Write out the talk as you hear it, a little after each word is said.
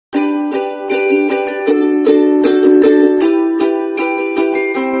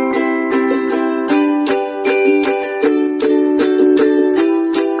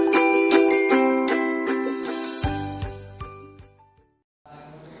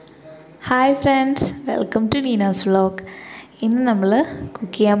Hi friends, welcome to നീനാസ് vlog. ഇന്ന് നമ്മൾ cook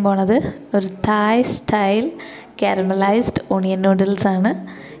ചെയ്യാൻ പോണത് ഒരു തായ് സ്റ്റൈൽ കാരമലൈസ്ഡ് ഓണിയൻ നൂഡിൽസ് ആണ്.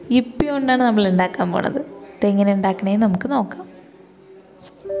 യിപ്പി കൊണ്ടാണ് നമ്മൾ ഉണ്ടാക്കാൻ പോണത്. ഇതെങ്ങനെ ഉണ്ടാക്കണേന്ന് നമുക്ക് നോക്കാം.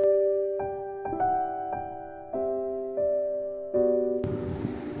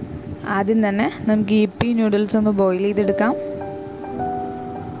 ആദ്യം തന്നെ നമുക്ക് യിപ്പി നൂഡിൽസ് ഒന്ന് ബോയിൽ ചെയ്തെടുക്കാം.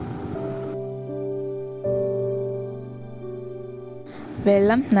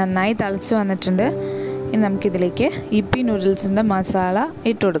 വെള്ളം നന്നായി തിളച്ച് വന്നിട്ടുണ്ട്. ഇനി നമുക്കിതിലേക്ക് യിപ്പി നൂഡിൽസിൻ്റെ മസാല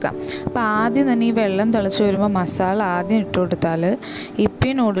ഇട്ട് കൊടുക്കാം. അപ്പോൾ ആദ്യം തന്നെ ഈ വെള്ളം തിളച്ച് വരുമ്പോൾ മസാല ആദ്യം ഇട്ട് കൊടുത്താൽ യിപ്പി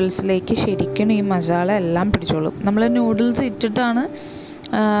നൂഡിൽസിലേക്ക് ശരിക്കും ഈ മസാല എല്ലാം പിടിച്ചോളും. നമ്മൾ നൂഡിൽസ് ഇട്ടിട്ടാണ്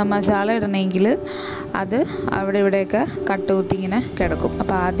മസാല ഇടണമെങ്കിൽ അത് അവിടെ ഇവിടെയൊക്കെ കട്ടുകുത്തി ഇങ്ങനെ കിടക്കും.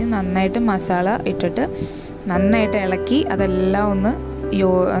 അപ്പോൾ ആദ്യം നന്നായിട്ട് മസാല ഇട്ടിട്ട് നന്നായിട്ട് ഇളക്കി അതെല്ലാം ഒന്ന്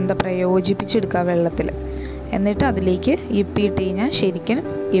യോജിപ്പിച്ചെടുക്കുക വെള്ളത്തിൽ. എന്നിട്ട് അതിലേക്ക് യിപ്പി ഇട്ട് കഴിഞ്ഞാൽ ശരിക്കും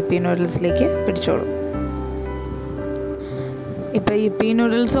യിപ്പി നൂഡിൽസിലേക്ക് പിടിച്ചോളും. ഇപ്പോൾ യിപ്പി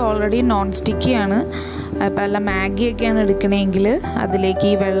നൂഡിൽസ് ഓൾറെഡി നോൺ സ്റ്റിക്കിയാണ്. അപ്പോൾ അല്ല മാഗിയൊക്കെയാണ് എടുക്കണമെങ്കിൽ അതിലേക്ക്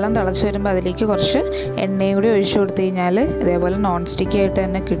ഈ വെള്ളം തിളച്ച് വരുമ്പോൾ അതിലേക്ക് കുറച്ച് എണ്ണയും കൂടി ഒഴിച്ചു കൊടുത്തു കഴിഞ്ഞാൽ ഇതേപോലെ നോൺ സ്റ്റിക്കി ആയിട്ട്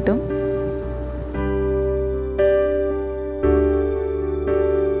തന്നെ കിട്ടും.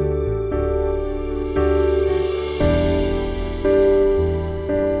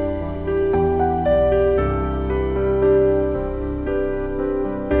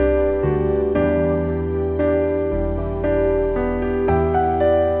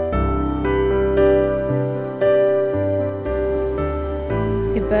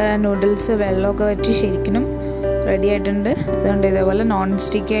 ഇപ്പോൾ നൂഡിൽസ് വെള്ളമൊക്കെ വറ്റി ശരിക്കും റെഡി ആയിട്ടുണ്ട്. അതുകൊണ്ട് ഇതേപോലെ നോൺ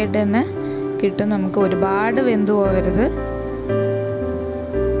സ്റ്റിക്കി ആയിട്ട് തന്നെ കിട്ടും. നമുക്ക് ഒരുപാട് വെന്ത് പോകരുത്.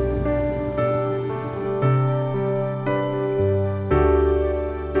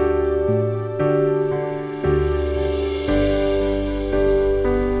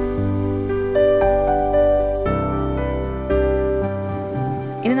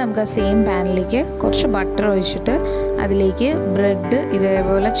 ഇനി നമുക്ക് ആ സെയിം പാനിലേക്ക് കുറച്ച് ബട്ടർ ഒഴിച്ചിട്ട് അതിലേക്ക് ബ്രെഡ്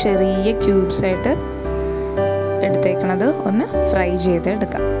ഇതേപോലെ ചെറിയ ക്യൂബ്സ് ആയിട്ട് എടുത്തേക്കണത് ഒന്ന് ഫ്രൈ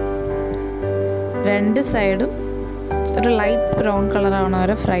ചെയ്തെടുക്കാം. രണ്ട് സൈഡും ഒരു ലൈറ്റ് ബ്രൗൺ കളറാവണ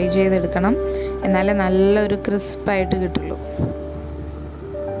വരെ ഫ്രൈ ചെയ്തെടുക്കണം. എന്നാലേ നല്ലൊരു ക്രിസ്പായിട്ട് കിട്ടുള്ളൂ.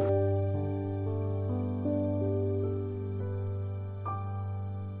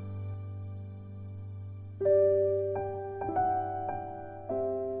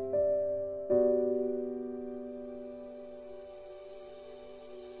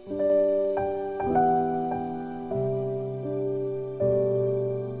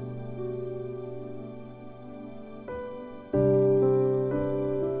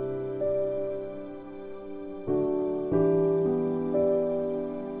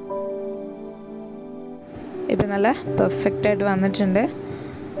 ഇപ്പം നല്ല പെർഫെക്റ്റായിട്ട് വന്നിട്ടുണ്ട്.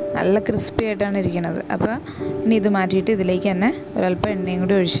 നല്ല ക്രിസ്പി ആയിട്ടാണ് ഇരിക്കുന്നത്. അപ്പോൾ ഇനി ഇത് മാറ്റിയിട്ട് ഇതിലേക്ക് തന്നെ ഒരല്പം എണ്ണയും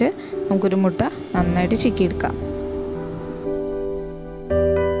കൂടി ഒഴിച്ച് നമുക്കൊരു മുട്ട നന്നായിട്ട് ചിക്കിയെടുക്കാം.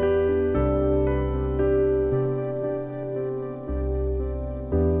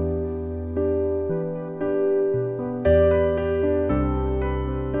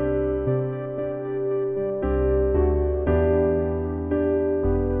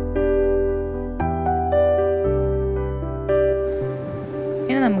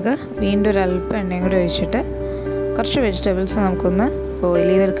 ഇനി നമുക്ക് വീണ്ടും ഒരല്പം എണ്ണയും കൂടി ഒഴിച്ചിട്ട് കുറച്ച് വെജിറ്റബിൾസ് നമുക്കൊന്ന് ബോയിൽ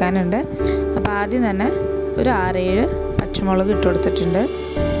ചെയ്തെടുക്കാനുണ്ട്. അപ്പോൾ ആദ്യം തന്നെ ഒരു 6-7 പച്ചമുളക് ഇട്ട് കൊടുത്തിട്ടുണ്ട്.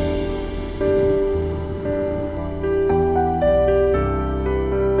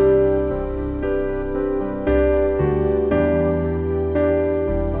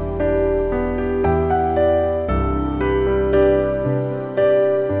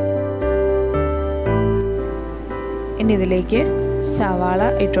 ഇനി ഇതിലേക്ക് സവാള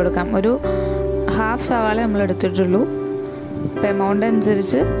ഇട്ട് കൊടുക്കാം. ഒരു ഹാഫ് സവാള നമ്മൾ എടുത്തിട്ടുള്ളൂ. അപ്പോൾ എമൗണ്ട്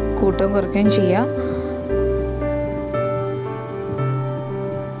അനുസരിച്ച് കൂട്ടുകയും കുറയ്ക്കുകയും ചെയ്യാം.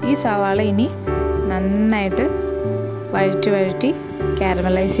 ഈ സവാള ഇനി നന്നായിട്ട് വഴറ്റി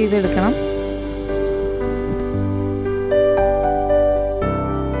കാരമലൈസ് ചെയ്തെടുക്കണം.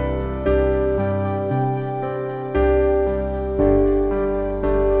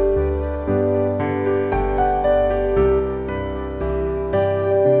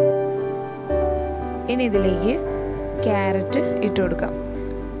 ഇനി ഇതിലേക്ക് ക്യാരറ്റ് ഇട്ട് കൊടുക്കാം.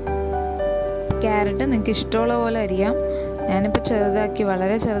 ക്യാരറ്റ് നിങ്ങൾക്ക് ഇഷ്ടമുള്ള പോലെ അരിയാം. ഞാനിപ്പോൾ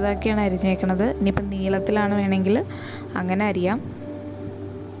വളരെ ചെറുതാക്കിയാണ് അരിഞ്ഞേക്കണത്. ഇനിയിപ്പോൾ നീളത്തിലാണ് വേണമെങ്കിൽ അങ്ങനെ അരിയാം.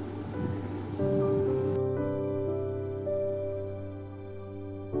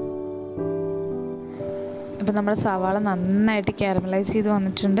 ഇപ്പോൾ നമ്മുടെ സവാള നന്നായിട്ട് കാരമലൈസ് ചെയ്ത്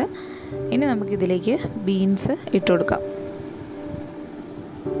വന്നിട്ടുണ്ട്. ഇനി നമുക്കിതിലേക്ക് ബീൻസ് ഇട്ട് കൊടുക്കാം.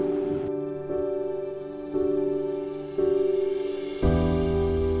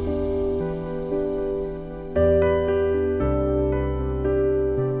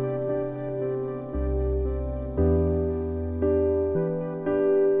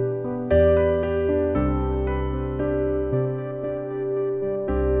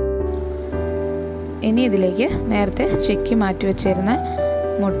 ഇനി ഇതിലേക്ക് നേരത്തെ ചിക്കി മാറ്റി വെച്ചിരുന്ന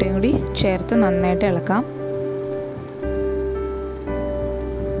മുട്ടയും കൂടി ചേർത്ത് നന്നായിട്ട് ഇളക്കാം.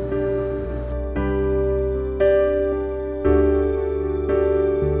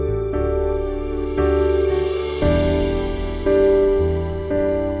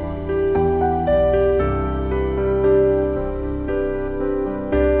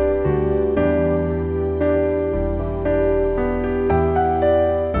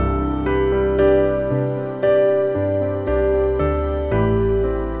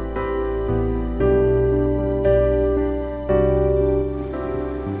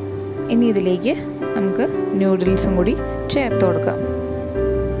 ഇനി ഇതിലേക്ക് നമുക്ക് നൂഡിൽസും കൂടി ചേർത്ത് കൊടുക്കാം.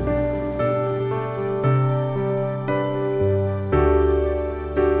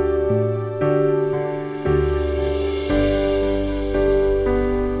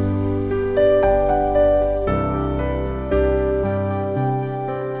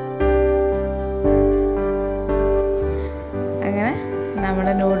 അങ്ങനെ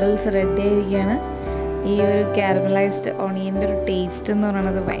നമ്മുടെ നൂഡിൽസ് റെഡി ആയിരിക്കുകയാണ്. ഈ ഒരു കാരമലൈസ്ഡ് ഓണിയൻ്റെ ഒരു ടേസ്റ്റ് എന്ന്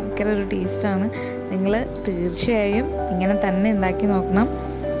പറയുന്നത് ഭയങ്കര ഒരു ടേസ്റ്റാണ്. നിങ്ങൾ തീർച്ചയായും ഇങ്ങനെ തന്നെ ഉണ്ടാക്കി നോക്കണം.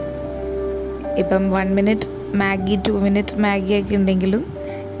 ഇപ്പം 1 മിനിറ്റ് മാഗി 2 മിനിറ്റ് മാഗിയൊക്കെ ഉണ്ടെങ്കിലും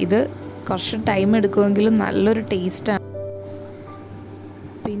ഇത് കുറച്ച് ടൈം എടുക്കുമെങ്കിലും നല്ലൊരു ടേസ്റ്റാണ്.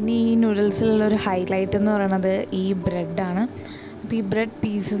 പിന്നെ ഈ നൂഡിൽസിലുള്ളൊരു ഹൈലൈറ്റ് എന്ന് പറയുന്നത് ഈ ബ്രെഡാണ്. അപ്പോൾ ഈ ബ്രെഡ്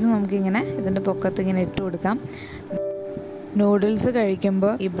പീസസ് നമുക്കിങ്ങനെ ഇതിൻ്റെ പൊക്കത്ത് ഇങ്ങനെ ഇട്ട് കൊടുക്കാം. നൂഡിൽസ്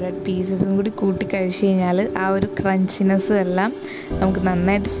കഴിക്കുമ്പോൾ ഈ ബ്രെഡ് പീസസും കൂടി കൂട്ടി കഴിച്ച് കഴിഞ്ഞാൽ ആ ഒരു ക്രഞ്ചിനെസ്സും എല്ലാം നമുക്ക്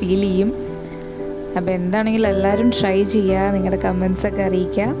നന്നായിട്ട് ഫീൽ ചെയ്യും. അപ്പോൾ എന്താണെങ്കിലും എല്ലാവരും ട്രൈ ചെയ്യുക, നിങ്ങളുടെ കമൻസൊക്കെ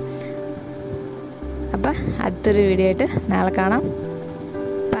അറിയിക്കുക. അപ്പോൾ അടുത്തൊരു വീഡിയോ ആയിട്ട് നാളെ കാണാം.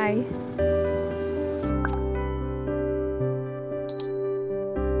 ബൈ.